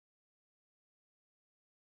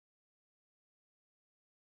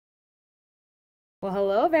Well,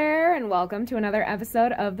 hello there, and welcome to another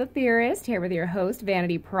episode of The Theorist, here with your host,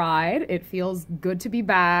 Vanity Pride. It feels good to be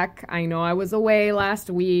back. I know I was away last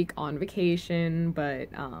week on vacation, but,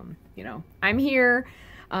 I'm here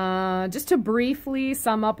just to briefly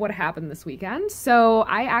sum up what happened this weekend. So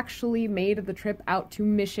I actually made the trip out to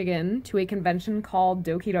Michigan to a convention called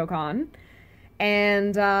Doki Dokon,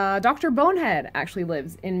 and Dr. Bonehead actually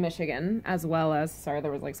lives in Michigan, as well as, sorry,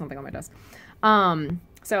 there was like something on my desk.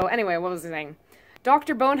 So anyway, what was I saying?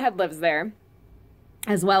 Dr. Bonehead lives there,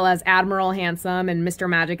 as well as Admiral Handsome and Mr.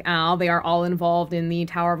 Magic Al. They are all involved in the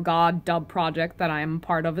Tower of God dub project that I'm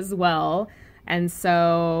part of as well. And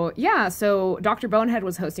so, yeah, so Dr. Bonehead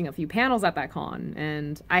was hosting a few panels at that con,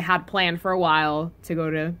 and I had planned for a while to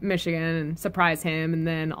go to Michigan and surprise him. And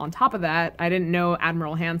then on top of that, I didn't know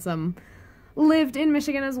Admiral Handsome lived in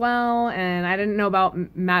Michigan as well, and I didn't know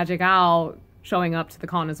about Magic Al showing up to the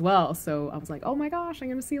con as well. So I was like, oh my gosh, I'm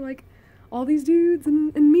going to see like all these dudes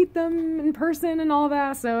and meet them in person and all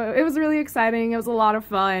that. So it was really exciting. It was a lot of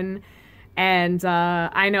fun. And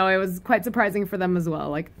I know it was quite surprising for them as well.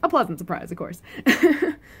 Like, a pleasant surprise, of course.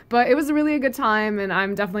 But it was really a good time, and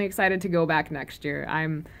I'm definitely excited to go back next year.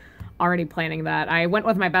 I'm already planning that. I went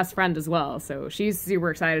with my best friend as well, so she's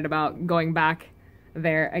super excited about going back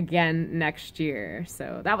there again next year.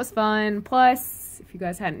 So that was fun. Plus, if you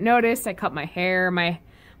guys hadn't noticed, I cut my hair.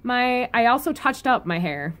 I also touched up my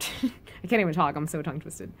hair. I can't even talk, I'm so tongue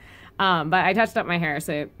twisted. But I touched up my hair,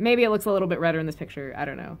 so maybe it looks a little bit redder in this picture, I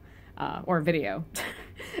don't know. Or video.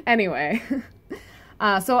 Anyway.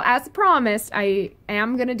 So as promised, I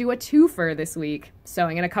am gonna do a twofer this week. So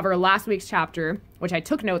I'm gonna cover last week's chapter, which I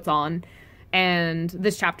took notes on, and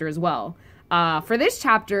this chapter as well. For this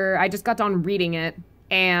chapter, I just got done reading it,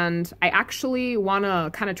 and I actually want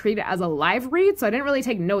to kind of treat it as a live read, so I didn't really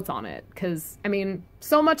take notes on it, because, I mean,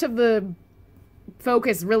 so much of the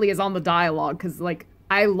focus really is on the dialogue, because, like,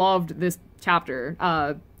 I loved this chapter,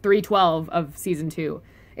 312 of Season 2.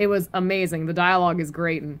 It was amazing. The dialogue is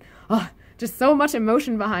great, and just so much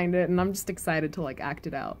emotion behind it, and I'm just excited to, like, act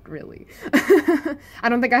it out, really. I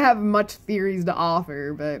don't think I have much theories to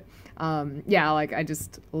offer, but, yeah, like, I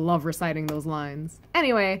just love reciting those lines.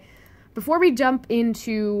 Anyway, before we jump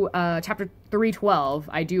into chapter 312,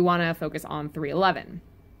 I do want to focus on 311.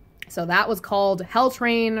 So that was called Hell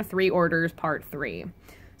Train 3 Orders Part 3.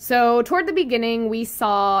 So toward the beginning, we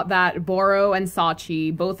saw that Boro and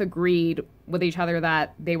Sachi both agreed with each other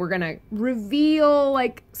that they were going to reveal,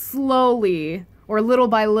 like, slowly or little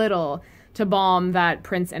by little to Balm that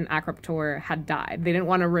Prince and Akraptor had died. They didn't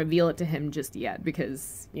want to reveal it to him just yet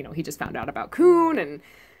because, you know, he just found out about Khun, and,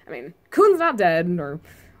 I mean, Khun's not dead, or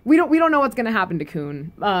we don't know what's gonna happen to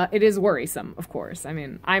Khun. It is worrisome, of course. I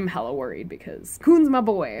mean, I'm hella worried because Khun's my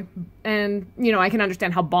boy. And, you know, I can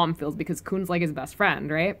understand how Balm feels because Khun's like his best friend,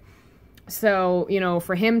 right? So, you know,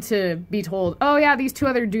 for him to be told, oh yeah, these two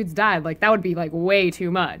other dudes died, like, that would be, like, way too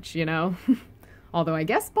much, you know? Although I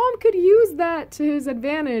guess Balm could use that to his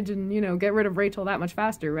advantage and, you know, get rid of Rachel that much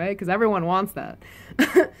faster, right? Because everyone wants that.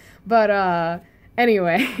 But,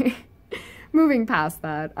 anyway, moving past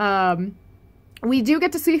that, we do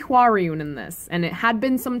get to see Hwaryun in this, and it had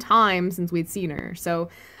been some time since we'd seen her. So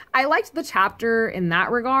I liked the chapter in that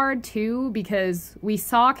regard, too, because we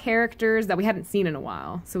saw characters that we hadn't seen in a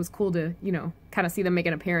while. So it was cool to, you know, kind of see them make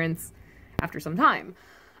an appearance after some time.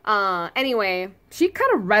 Anyway, she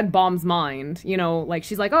kind of read Balm's mind, you know, like,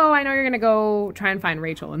 she's like, oh, I know you're gonna go try and find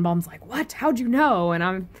Rachel. And Balm's like, what? How'd you know? And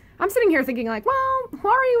I'm sitting here thinking, like, well,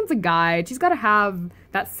 Hwaryun's a guide. She's got to have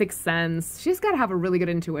that sixth sense. She's got to have a really good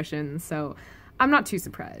intuition, so I'm not too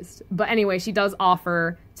surprised. But anyway, she does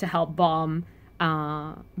offer to help Balm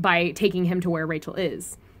by taking him to where Rachel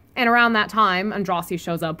is. And around that time, Andrasi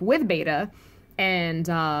shows up with Beta, and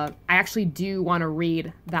I actually do want to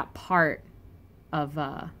read that part of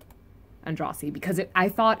Andrasi because I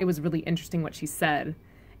thought it was really interesting what she said.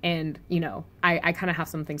 And, you know, I kind of have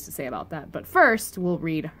some things to say about that. But first, we'll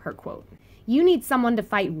read her quote. You need someone to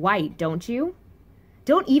fight White, don't you?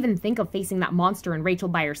 Don't even think of facing that monster and Rachel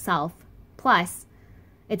by herself. Plus,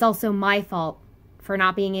 it's also my fault for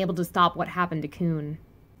not being able to stop what happened to Khun.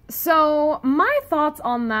 So, my thoughts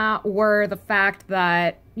on that were the fact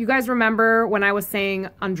that, you guys remember when I was saying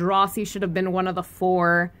Andrasi should have been one of the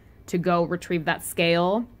 4 to go retrieve that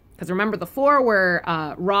scale? Because remember, the 4 were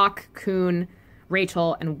Rock, Khun,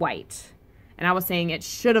 Rachel, and White. And I was saying it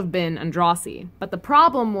should have been Andrasi. But the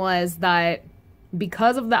problem was that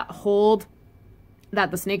because of that hold that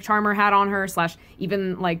the snake charmer had on her, slash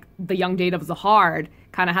even like the young Jade of Zahard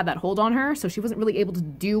kind of had that hold on her, so she wasn't really able to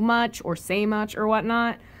do much or say much or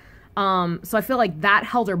whatnot. So I feel like that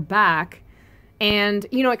held her back. And,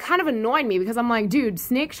 you know, it kind of annoyed me because I'm like, dude,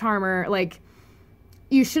 snake charmer, like,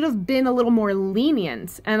 you should have been a little more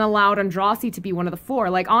lenient and allowed Andraste to be one of the four.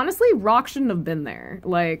 Like, honestly, Rock shouldn't have been there.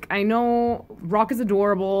 Like, I know Rock is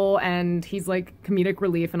adorable and he's, like, comedic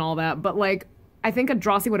relief and all that, but, like, I think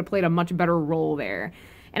Andraste would have played a much better role there.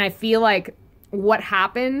 And I feel like what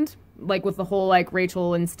happened, like, with the whole, like,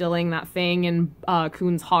 Rachel instilling that thing in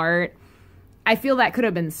Kuhn's heart, I feel that could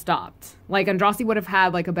have been stopped. Like, Andraste would have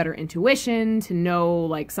had, like, a better intuition to know,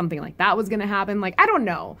 like, something like that was gonna happen. Like, I don't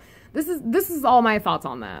know. This is all my thoughts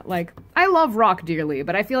on that. Like, I love Rock dearly,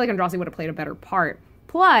 but I feel like Andraste would have played a better part.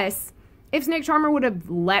 Plus, if Snake Charmer would have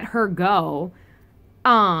let her go,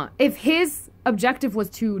 if his objective was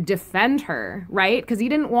to defend her, right? Because he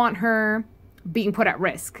didn't want her being put at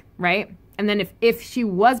risk, right? And then if she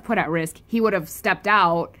was put at risk, he would have stepped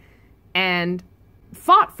out and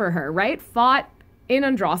fought for her, right? Fought in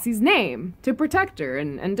Andraste's name to protect her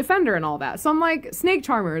and defend her and all that. So I'm like, Snake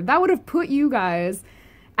Charmer, that would have put you guys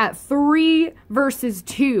at 3 versus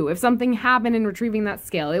 2. If something happened in retrieving that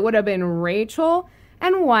scale, it would have been Rachel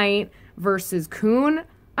and White versus Kuhn,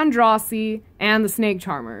 Andraste, and the Snake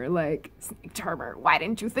Charmer. Like, Snake Charmer, why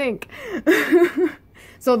didn't you think?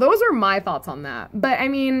 So those are my thoughts on that. But I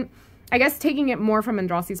mean, I guess taking it more from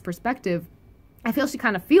Andraste's perspective, I feel she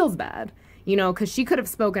kind of feels bad, you know, because she could have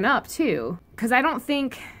spoken up too. Because I don't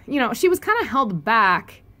think, you know, she was kind of held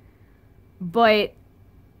back, but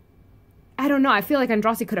I don't know. I feel like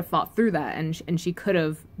Andraste could have fought through that and she could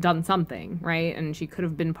have done something, right? And she could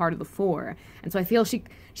have been part of the 4. And so I feel she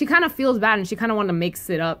kind of feels bad and she kind of wanted to mix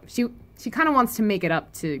it up. She kind of wants to make it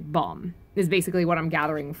up to Bomb, is basically what I'm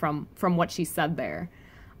gathering from what she said there.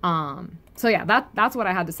 So yeah, that's what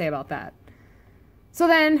I had to say about that. So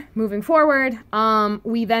then, moving forward,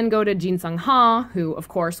 we then go to Jin Sung Ha, who, of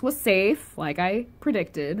course, was safe, like I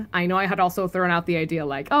predicted. I know I had also thrown out the idea,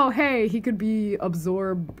 like, oh, hey, he could be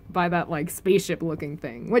absorbed by that, like, spaceship-looking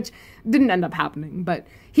thing, which didn't end up happening, but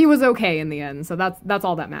he was okay in the end, so that's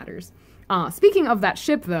all that matters. Speaking of that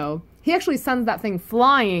ship, though, he actually sends that thing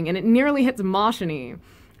flying, and it nearly hits Moshini,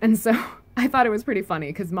 and so I thought it was pretty funny,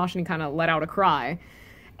 because Moshini kind of let out a cry.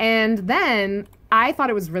 And then, I thought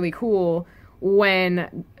it was really cool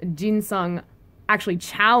when Jin Sung actually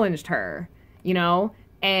challenged her, you know,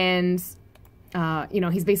 and, you know,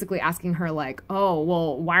 he's basically asking her like, oh,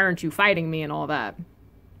 well, why aren't you fighting me and all that?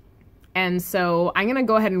 And so I'm going to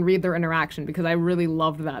go ahead and read their interaction because I really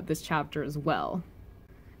loved that this chapter as well.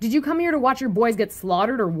 Did you come here to watch your boys get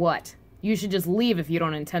slaughtered or what? You should just leave if you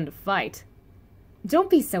don't intend to fight.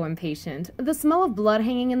 Don't be so impatient. The smell of blood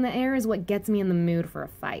hanging in the air is what gets me in the mood for a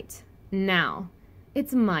fight. Now,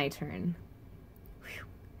 it's my turn.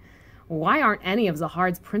 Why aren't any of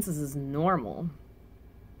Zahard's princesses normal?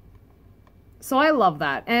 So I love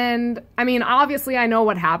that. And, I mean, obviously I know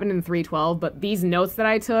what happened in 312, but these notes that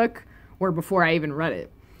I took were before I even read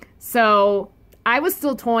it. So I was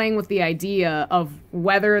still toying with the idea of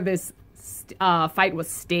whether this fight was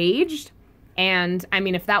staged. And, I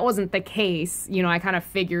mean, if that wasn't the case, you know, I kind of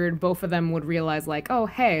figured both of them would realize, like, oh,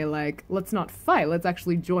 hey, like, let's not fight. Let's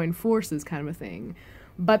actually join forces kind of a thing.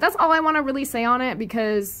 But that's all I want to really say on it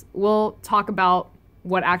because we'll talk about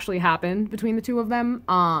what actually happened between the two of them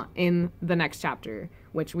in the next chapter,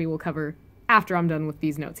 which we will cover after I'm done with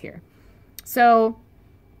these notes here. So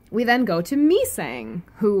we then go to Misang,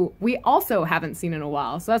 who we also haven't seen in a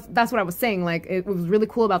while. So that's what I was saying. Like, it was really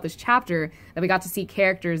cool about this chapter that we got to see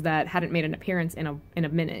characters that hadn't made an appearance in a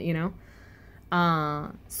minute, you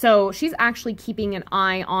know? So she's actually keeping an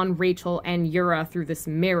eye on Rachel and Yura through this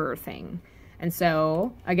mirror thing. And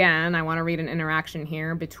so, again, I want to read an interaction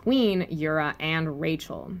here between Yura and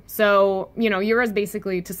Rachel. So, you know, Yura's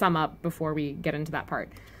basically, to sum up before we get into that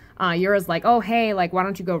part, Yura's like, oh, hey, like, why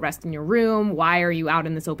don't you go rest in your room? Why are you out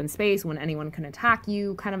in this open space when anyone can attack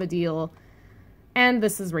you? Kind of a deal. And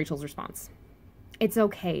this is Rachel's response. It's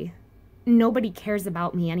okay. Nobody cares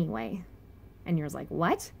about me anyway. And Yura's like,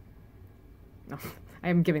 what? No,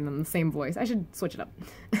 I'm giving them the same voice. I should switch it up.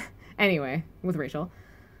 Anyway, with Rachel.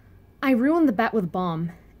 I ruined the bet with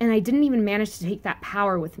Bomb, and I didn't even manage to take that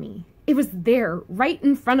power with me. It was there, right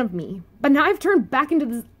in front of me. But now I've turned back into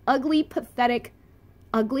this ugly, pathetic...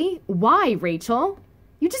 Ugly? Why, Rachel?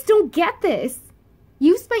 You just don't get this.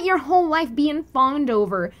 You spent your whole life being fawned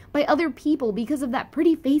over by other people because of that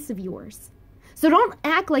pretty face of yours. So don't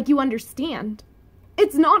act like you understand.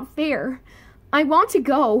 It's not fair. I want to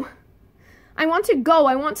go. I want to go.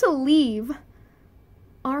 I want to leave.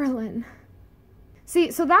 Arlen... See,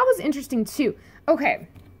 so that was interesting too. Okay,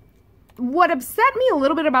 what upset me a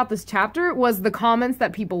little bit about this chapter was the comments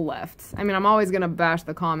that people left. I mean, I'm always gonna bash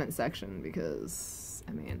the comment section because,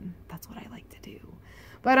 I mean, that's what I like to do.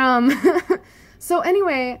 But, so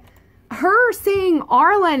anyway, her saying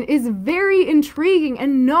Arlen is very intriguing,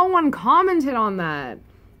 and no one commented on that.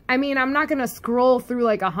 I mean, I'm not gonna scroll through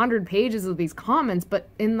like 100 pages of these comments, but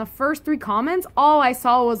in the first 3 comments, all I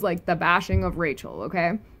saw was like the bashing of Rachel,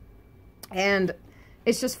 okay? And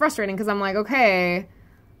it's just frustrating because I'm like, okay,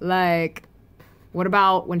 like, what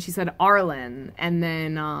about when she said Arlen? And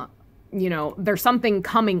then, you know, there's something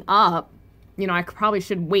coming up. You know, I probably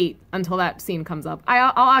should wait until that scene comes up.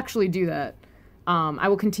 I'll actually do that. I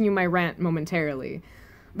will continue my rant momentarily.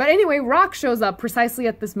 But anyway, Rock shows up precisely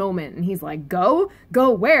at this moment, and he's like, go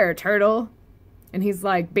where, turtle? And he's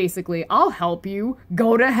like, basically, I'll help you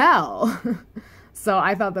go to hell. So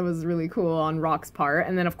I thought that was really cool on Rock's part.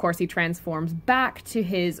 And then, of course, he transforms back to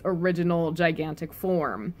his original gigantic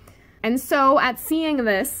form. And so at seeing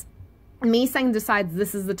this, Mi-seng decides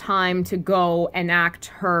this is the time to go enact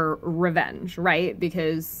her revenge, right?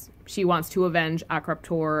 Because she wants to avenge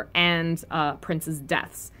Akraptor and Prince's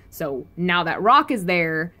deaths. So now that Rock is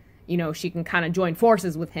there, you know, she can kind of join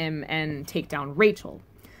forces with him and take down Rachel.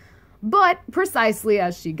 But precisely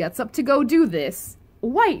as she gets up to go do this,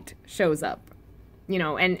 White shows up. You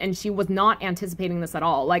know, and she was not anticipating this at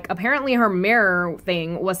all. Like, apparently her mirror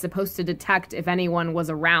thing was supposed to detect if anyone was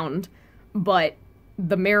around, but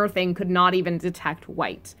the mirror thing could not even detect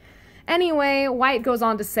White. Anyway, White goes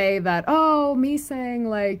on to say that, oh, Mi-seng,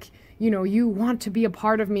 like, you know, you want to be a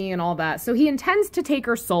part of me and all that. So he intends to take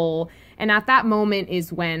her soul, and at that moment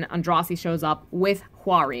is when Andraste shows up with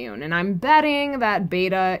Hwaryun, and I'm betting that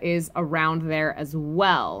Beta is around there as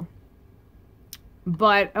well.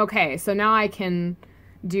 But, okay, so now I can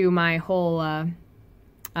do my whole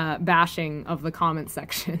bashing of the comment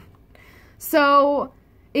section. So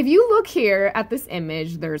if you look here at this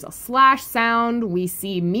image, there's a slash sound, we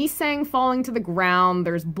see Mi-seng falling to the ground,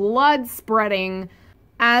 there's blood spreading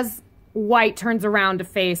as White turns around to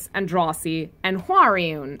face Andraste and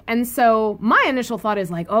Hwaryun. And so my initial thought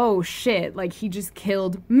is like, oh shit, like he just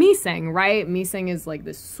killed Mi-seng, right? Mi-seng is like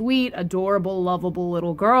this sweet, adorable, lovable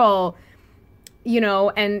little girl, you know,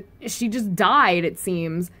 and she just died, it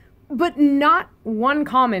seems. But not one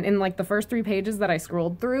comment in like the first 3 pages that I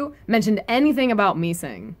scrolled through mentioned anything about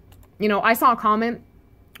Mi-seng. You know, I saw a comment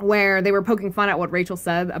where they were poking fun at what Rachel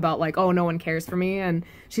said about like, oh, no one cares for me. And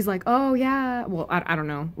she's like, oh yeah, well, I don't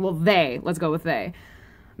know. Well, let's go with they.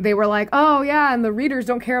 They were like, oh yeah, and the readers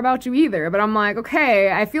don't care about you either. But I'm like,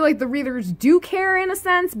 okay, I feel like the readers do care in a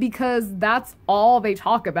sense because that's all they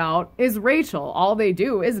talk about is Rachel. All they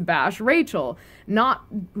do is bash Rachel. Not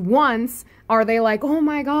once are they like, oh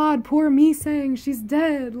my god, poor Mi-seng, she's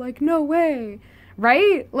dead. Like, no way.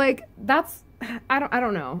 Right? Like, that's, I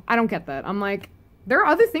don't know. I don't get that. I'm like, there are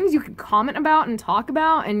other things you could comment about and talk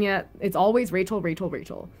about, and yet it's always Rachel, Rachel,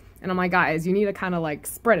 Rachel. And I'm like, guys, you need to kind of like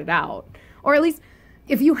spread it out. Or at least,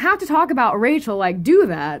 if you have to talk about Rachel, like, do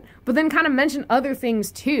that, but then kind of mention other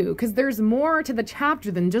things too, because there's more to the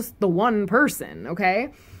chapter than just the one person,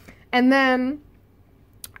 okay? And then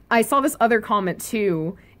I saw this other comment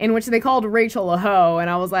too, in which they called Rachel a hoe, and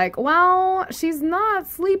I was like, well, she's not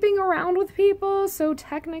sleeping around with people, so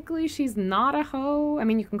technically she's not a hoe. I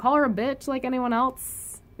mean, you can call her a bitch like anyone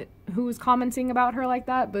else who's commenting about her like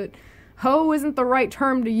that, but hoe isn't the right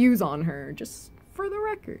term to use on her, just for the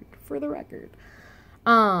record,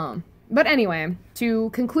 But anyway, to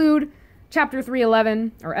conclude chapter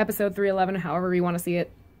 311, or episode 311, however you want to see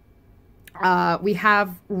it, we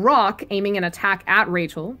have Rock aiming an attack at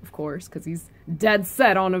Rachel, of course, because he's dead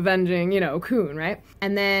set on avenging, you know, Khun, right?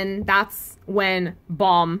 And then that's when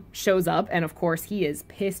Bomb shows up, and of course he is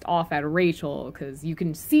pissed off at Rachel, because you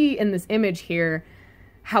can see in this image here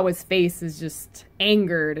how his face is just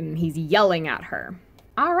angered, and he's yelling at her.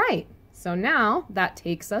 All right, so now that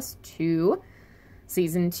takes us to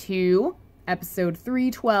Season 2, Episode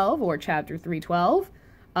 312, or Chapter 312,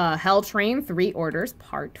 Hell Train 3 Orders,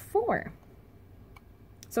 Part 4.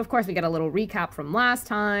 So, of course, we get a little recap from last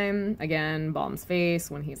time. Again, Bomb's face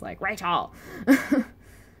when he's like, Rachel!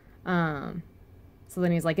 So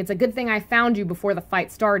then he's like, it's a good thing I found you before the fight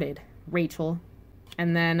started, Rachel.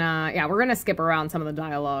 And then, yeah, we're gonna skip around some of the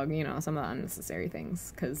dialogue, you know, some of the unnecessary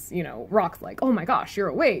things. Because, you know, Rock's like, oh my gosh, you're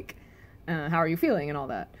awake. How are you feeling and all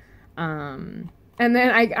that. And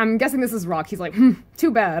then I'm guessing this is Rock. He's like,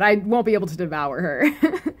 too bad. I won't be able to devour her.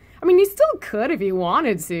 I mean, he still could if he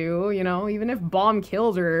wanted to, you know, even if Bomb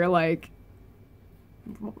killed her, like,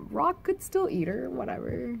 Rock could still eat her,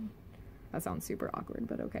 whatever. That sounds super awkward,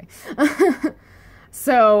 but okay.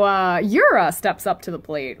 So, Yura steps up to the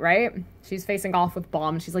plate, right? She's facing off with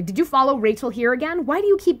Bomb, and she's like, did you follow Rachel here again? Why do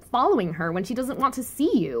you keep following her when she doesn't want to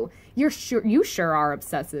see you? You sure are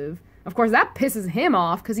obsessive. Of course, that pisses him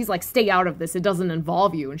off, because he's like, stay out of this, it doesn't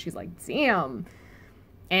involve you. And she's like, damn.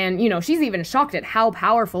 And, you know, she's even shocked at how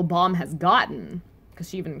powerful Baum has gotten, because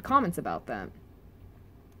she even comments about that.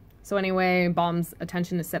 So anyway, Baum's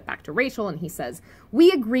attention is set back to Rachel, and he says, "We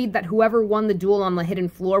agreed that whoever won the duel on the hidden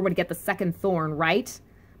floor would get the second thorn, right?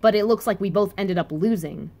 But it looks like we both ended up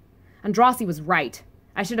losing. Andrassi was right.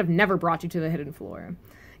 I should have never brought you to the hidden floor."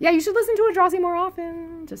 Yeah, you should listen to Andrassi more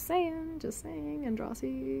often. Just saying.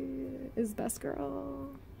 Andrassi is best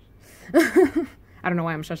girl. I don't know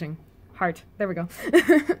why I'm shushing. Heart. There we go.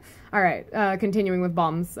 All right, continuing with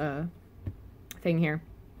Baum's thing here.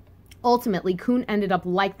 "Ultimately, Kuhn ended up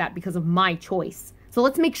like that because of my choice. So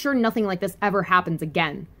let's make sure nothing like this ever happens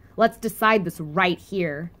again. Let's decide this right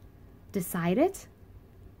here." Decide it?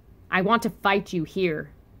 "I want to fight you here.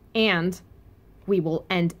 And we will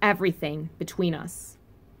end everything between us."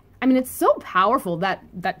 I mean, it's so powerful,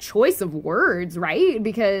 that choice of words, right?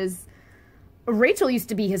 Because Rachel used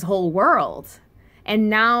to be his whole world.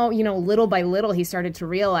 And now, you know, little by little, he started to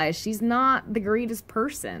realize she's not the greatest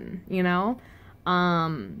person, you know?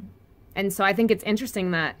 And so I think it's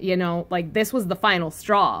interesting that, you know, like, this was the final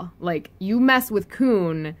straw. Like, you mess with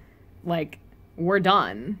Kuhn, like, we're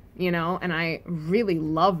done, you know? And I really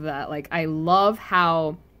love that. Like, I love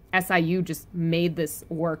how SIU just made this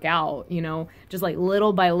work out, you know? Just, like,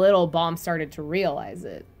 little by little, Baum started to realize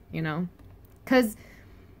it, you know? Because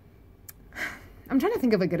I'm trying to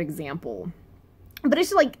think of a good example. But it's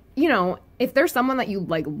just like, you know, if there's someone that you,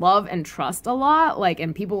 like, love and trust a lot, like,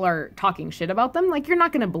 and people are talking shit about them, like, you're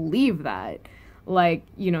not going to believe that. Like,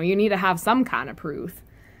 you know, you need to have some kind of proof.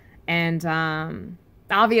 And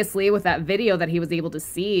obviously, with that video that he was able to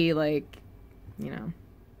see, like, you know,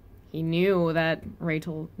 he knew that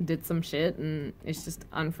Rachel did some shit, and it's just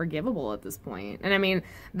unforgivable at this point. And I mean,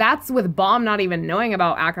 that's with Baum not even knowing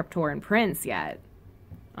about Akraptor and Prince yet.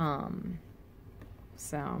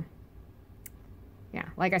 So... yeah,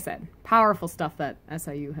 like I said, powerful stuff that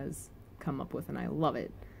SIU has come up with, and I love it.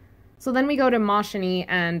 So then we go to Mashini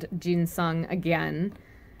and Jin-sung again.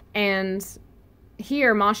 And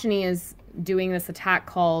here, Mashini is doing this attack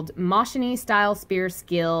called Mashini Style Spear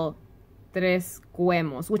Skill Tres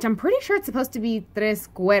Cuemos, which I'm pretty sure it's supposed to be Tres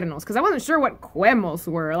Cuernos, because I wasn't sure what cuemos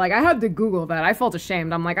were. Like, I had to Google that. I felt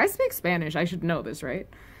ashamed. I'm like, I speak Spanish. I should know this, right?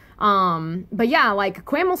 But yeah, like,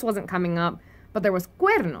 cuemos wasn't coming up. But there was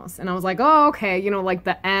cuernos, and I was like, oh, okay, you know, like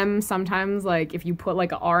the M, sometimes, like, if you put,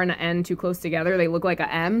 like, a R and an N too close together, they look like a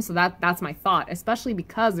M, so that's my thought, especially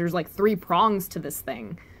because there's, like, 3 prongs to this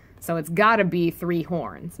thing, so it's gotta be 3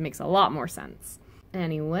 horns. Makes a lot more sense.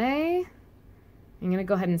 Anyway, I'm gonna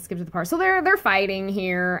go ahead and skip to the part. So they're fighting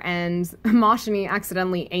here, and Mashini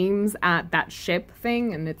accidentally aims at that ship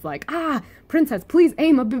thing, and it's like, ah, princess, please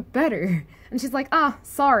aim a bit better. And she's like, ah,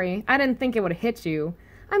 sorry, I didn't think it would hit you.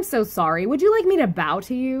 I'm so sorry. Would you like me to bow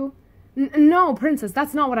to you? No, princess,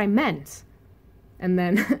 that's not what I meant. And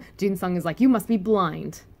then Jin-sung is like, you must be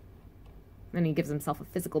blind. And he gives himself a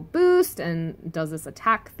physical boost and does this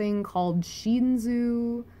attack thing called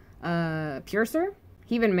Shinzu Piercer.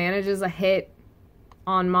 He even manages a hit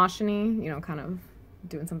on Mashini, you know, kind of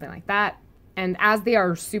doing something like that. And as they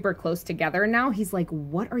are super close together now, he's like,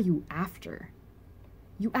 what are you after?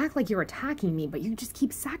 You act like you're attacking me, but you just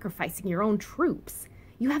keep sacrificing your own troops.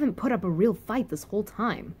 You haven't put up a real fight this whole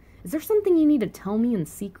time. Is there something you need to tell me in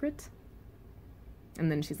secret?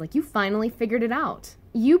 And then she's like, you finally figured it out.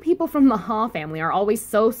 You people from the Ha family are always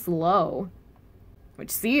so slow.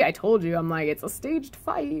 Which, see, I told you, I'm like, it's a staged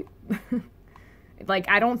fight. Like,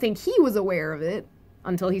 I don't think he was aware of it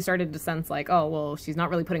until he started to sense, like, oh, well, she's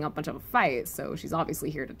not really putting up much of a fight, so she's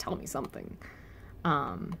obviously here to tell me something.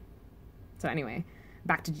 So anyway,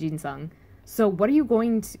 back to Jin-sung. So why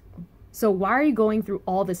are you going through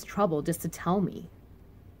all this trouble just to tell me?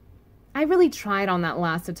 I really tried on that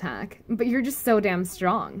last attack, but you're just so damn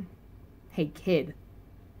strong. Hey, kid.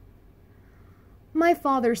 My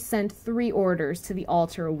father sent 3 orders to the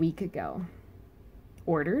altar a week ago.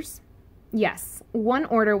 Orders? Yes, one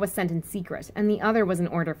order was sent in secret, and the other was an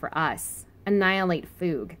order for us. Annihilate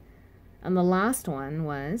Foog. And the last one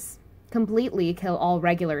was completely kill all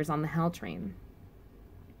regulars on the Hell Train.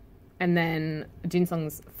 And then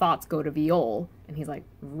Jin-sung's thoughts go to Viol, and he's like,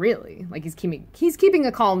 really? Like, he's keeping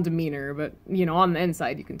a calm demeanor, but, you know, on the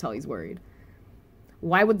inside, you can tell he's worried.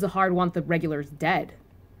 Why would Zahard want the regulars dead?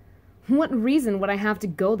 What reason would I have to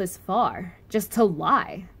go this far? Just to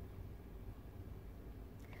lie?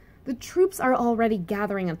 The troops are already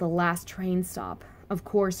gathering at the last train stop. Of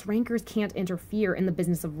course, rankers can't interfere in the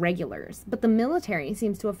business of regulars, but the military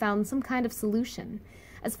seems to have found some kind of solution.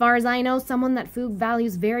 As far as I know, someone that Foog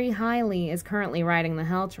values very highly is currently riding the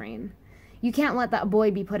Hell Train. You can't let that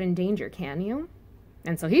boy be put in danger, can you?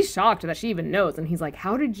 And so he's shocked that she even knows, and he's like,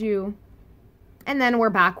 how did you... And then we're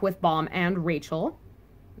back with Balm and Rachel.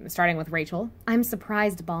 Starting with Rachel. I'm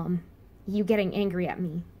surprised, Balm. You getting angry at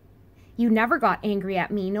me. You never got angry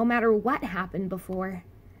at me, no matter what happened before.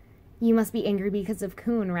 You must be angry because of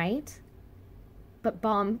Kun, right? But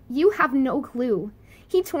Balm, you have no clue.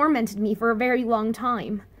 He tormented me for a very long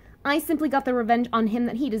time. I simply got the revenge on him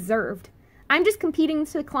that he deserved. I'm just competing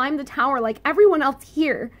to climb the tower like everyone else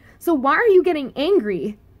here. So why are you getting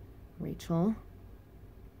angry? Rachel,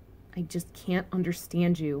 I just can't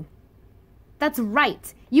understand you. That's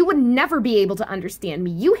right. You would never be able to understand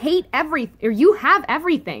me. You hate you have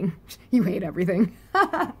everything. You hate everything.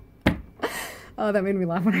 Oh, that made me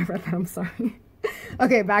laugh when I read that. I'm sorry.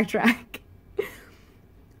 Okay, backtrack.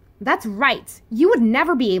 That's right. You would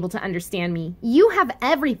never be able to understand me. You have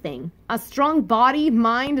everything. A strong body,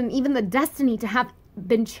 mind, and even the destiny to have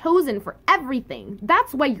been chosen for everything.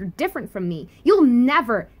 That's why you're different from me. You'll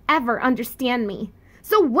never, ever understand me.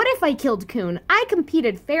 So what if I killed Kun? I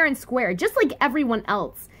competed fair and square, just like everyone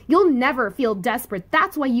else. You'll never feel desperate.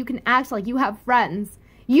 That's why you can act like you have friends.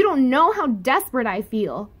 You don't know how desperate I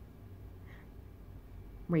feel.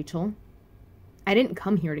 Rachel, I didn't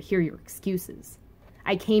come here to hear your excuses.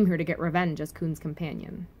 I came here to get revenge as Kun's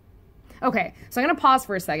companion. Okay, so I'm going to pause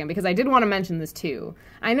for a second because I did want to mention this too.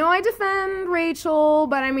 I know I defend Rachel,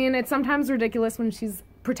 but I mean, it's sometimes ridiculous when she's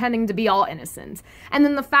pretending to be all innocent. And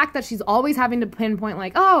then the fact that she's always having to pinpoint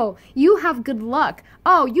like, oh, you have good luck.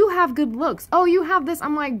 Oh, you have good looks. Oh, you have this.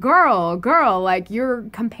 I'm like, girl, like you're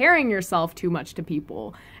comparing yourself too much to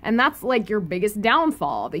people. And that's like your biggest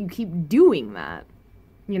downfall, that you keep doing that,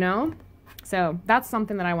 you know? So that's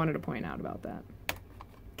something that I wanted to point out about that.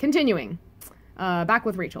 Continuing, back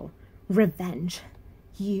with Rachel. Revenge.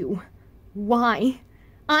 You. Why?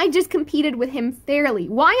 I just competed with him fairly.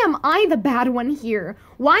 Why am I the bad one here?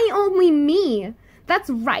 Why only me? That's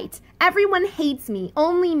right. Everyone hates me.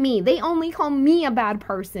 Only me. They only call me a bad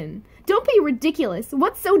person. Don't be ridiculous.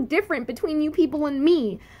 What's so different between you people and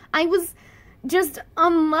me? I was just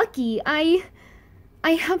unlucky. I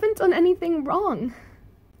haven't done anything wrong.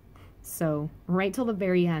 So, right till the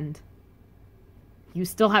very end, you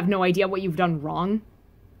still have no idea what you've done wrong?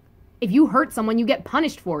 If you hurt someone, you get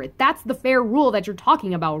punished for it. That's the fair rule that you're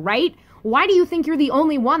talking about, right? Why do you think you're the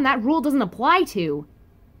only one that rule doesn't apply to?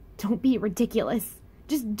 Don't be ridiculous.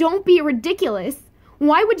 Just don't be ridiculous.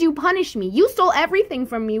 Why would you punish me? You stole everything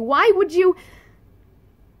from me. Why would you?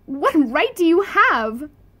 What right do you have?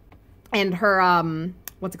 And her,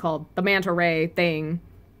 what's it called? The manta ray thing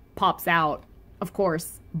pops out. Of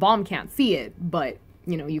course, Balm can't see it, but,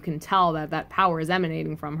 you know, you can tell that that power is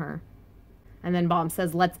emanating from her. And then Balm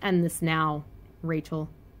says, let's end this now, Rachel.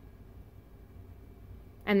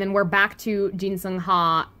 And then we're back to Jin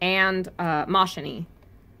Sung-ha and Mashani.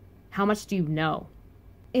 How much do you know?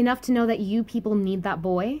 Enough to know that you people need that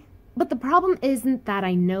boy. But the problem isn't that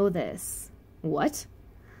I know this. What?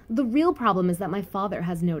 The real problem is that my father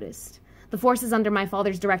has noticed. The forces under my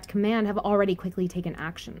father's direct command have already quickly taken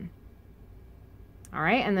action. All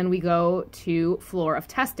right, and then we go to floor of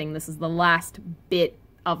testing. This is the last bit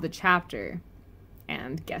of the chapter.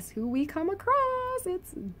 And guess who we come across?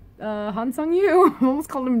 It's Han Sung-yu. I almost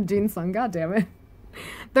called him Jin Sung. God damn it.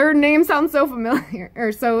 Their names sound so familiar,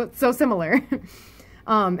 or so similar.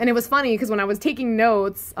 And it was funny because when I was taking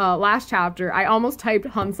notes last chapter, I almost typed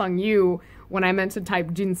Han Sung-yu when I meant to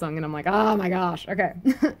type Jin Sung, and I'm like, oh my gosh. Okay.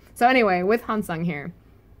 So anyway, with Han Sung here.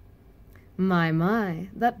 My,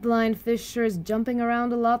 that blind fish sure is jumping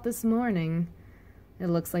around a lot this morning. It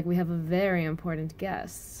looks like we have a very important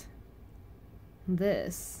guest.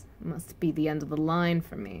 This must be the end of the line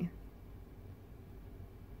for me.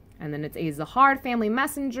 And then it's a Zahard family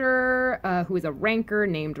messenger, who is a ranker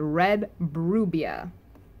named Red Brubia,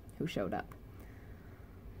 who showed up.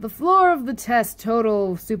 The floor of the test,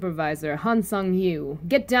 total supervisor Han Sung-yu.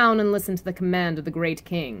 Get down and listen to the command of the great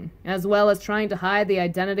king, as well as trying to hide the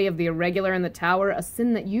identity of the irregular in the tower, a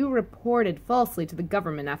sin that you reported falsely to the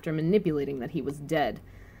government after manipulating that he was dead.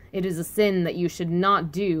 It is a sin that you should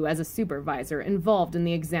not do as a supervisor involved in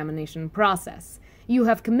the examination process. You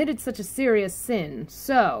have committed such a serious sin,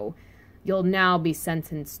 so you'll now be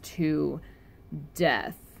sentenced to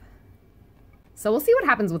death. So we'll see what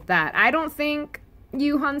happens with that. I don't think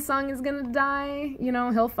Yu Han Sung is gonna die. You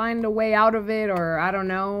know, he'll find a way out of it, or I don't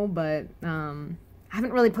know, but I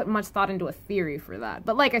haven't really put much thought into a theory for that.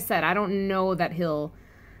 But like I said, I don't know that he'll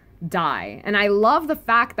die. And I love the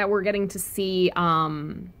fact that we're getting to see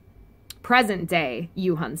present day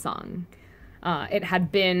Yu Han Sung. It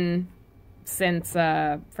had been since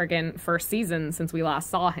friggin' first season since we last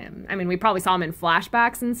saw him. I mean, we probably saw him in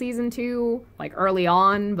flashbacks in season 2, like early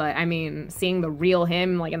on, but I mean, seeing the real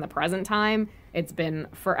him like in the present time, it's been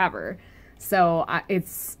forever. So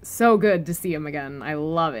it's so good to see him again. I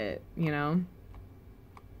love it, you know?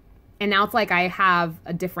 And now it's like I have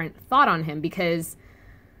a different thought on him because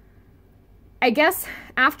I guess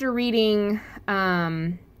after reading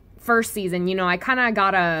first season, you know, I kind of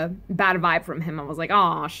got a bad vibe from him. I was like,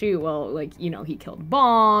 oh, shoot, well, like, you know, he killed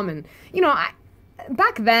Bomb. And, you know,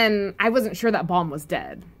 back then, I wasn't sure that Bomb was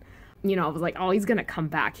dead. You know, I was like, oh, he's going to come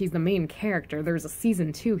back. He's the main character. There's a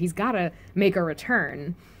season 2. He's got to make a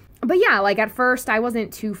return. But yeah, like at first I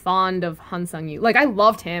wasn't too fond of Han Sung-yu. Like I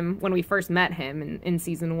loved him when we first met him in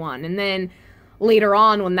season 1. And then later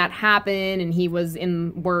on when that happened and he was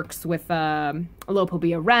in works with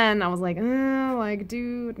Lopobia Ren, I was like,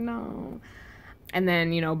 dude, no. And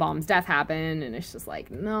then, you know, Bomb's death happened and it's just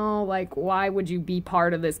like, no, like why would you be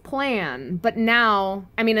part of this plan? But now,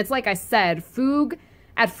 I mean, it's like I said, Foog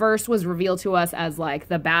at first was revealed to us as like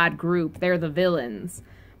the bad group. They're the villains.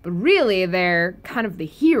 But really, they're kind of the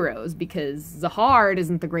heroes because Zahard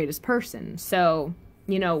isn't the greatest person. So,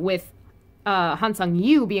 you know, with Han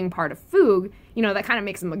Sung-yu being part of Foog, you know, that kind of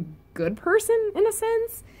makes him a good person in a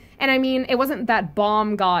sense. And I mean, it wasn't that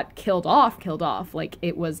Bomb got killed off. Like,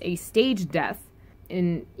 it was a stage death.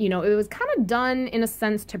 And, you know, it was kind of done in a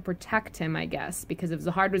sense to protect him, I guess. Because if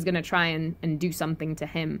Zahard was going to try and do something to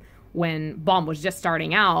him when Bomb was just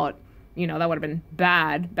starting out, you know, that would have been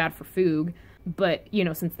bad for Foog. But, you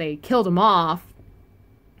know, since they killed him off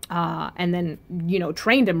and then, you know,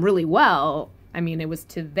 trained him really well, I mean, it was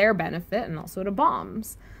to their benefit and also to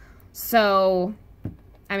Bomb's. So,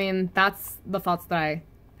 I mean, that's the thoughts that I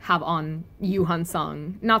have on Yu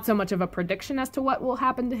Han-sung. Not so much of a prediction as to what will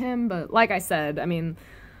happen to him, but like I said, I mean,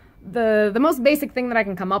 the most basic thing that I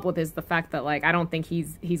can come up with is the fact that, like, I don't think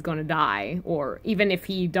he's going to die. Or even if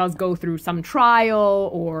he does go through some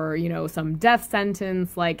trial or, you know, some death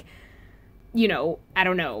sentence, like, you know, I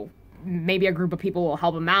don't know, maybe a group of people will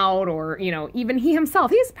help him out or, you know, even he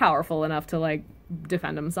himself, he's powerful enough to, like,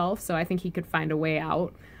 defend himself. So I think he could find a way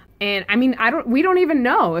out. And, I mean, we don't even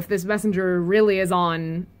know if this messenger really is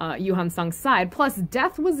on Yu Han-sung's side. Plus,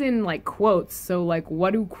 death was in, like, quotes. So, like,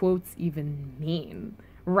 what do quotes even mean,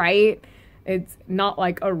 right? It's not,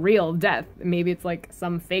 like, a real death. Maybe it's, like,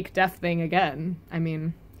 some fake death thing again. I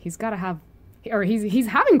mean, he's got to have... Or he's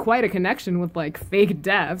having quite a connection with, like, fake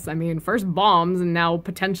deaths. I mean, first Bomb's and now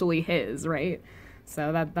potentially his, right?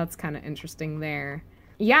 So that's kind of interesting there.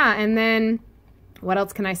 Yeah, and then what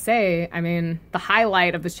else can I say? I mean, the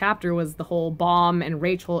highlight of this chapter was the whole Bomb and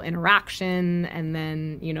Rachel interaction and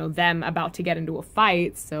then, you know, them about to get into a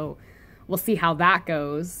fight. So we'll see how that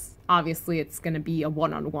goes. Obviously, it's going to be a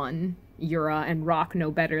one-on-one. Yura and Rock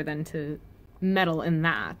know better than to meddle in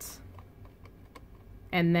that.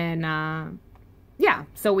 And then... yeah,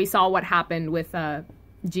 so we saw what happened with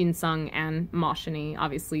Jin Sung and Moshini.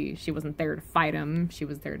 Obviously, she wasn't there to fight him. She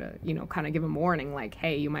was there to, you know, kind of give him a warning, like,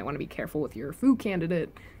 hey, you might want to be careful with your Foog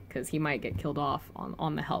candidate, because he might get killed off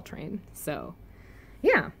on the Hell Train. So,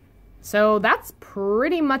 yeah. So that's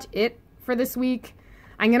pretty much it for this week.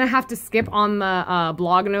 I'm going to have to skip on the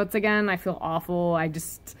blog notes again. I feel awful. I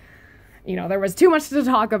just... You know, there was too much to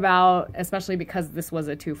talk about, especially because this was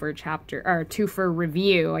a twofer chapter, or twofer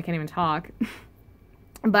review. I can't even talk.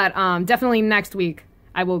 But definitely next week,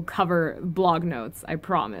 I will cover blog notes, I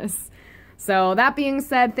promise. So that being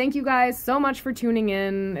said, thank you guys so much for tuning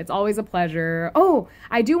in. It's always a pleasure. Oh,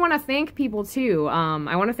 I do want to thank people too.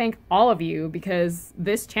 I want to thank all of you because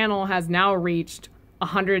this channel has now reached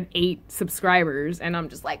 108 subscribers. And I'm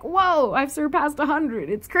just like, whoa, I've surpassed 100.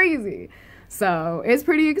 It's crazy. So it's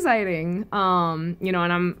pretty exciting, you know,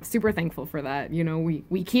 and I'm super thankful for that. You know,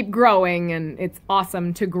 we keep growing and it's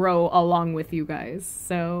awesome to grow along with you guys.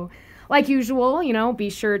 So like usual, you know, be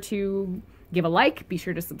sure to give a like, be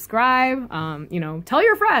sure to subscribe, you know, tell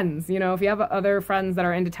your friends, you know, if you have other friends that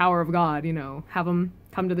are into Tower of God, you know, have them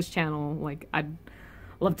come to this channel. Like, I'd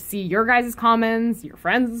love to see your guys' comments, your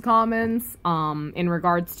friends' comments, in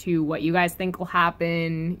regards to what you guys think will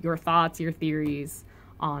happen, your thoughts, your theories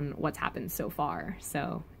on what's happened so far.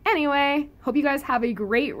 So anyway, hope you guys have a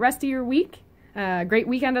great rest of your week, great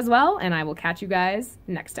weekend as well, and I will catch you guys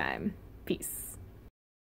next time. Peace.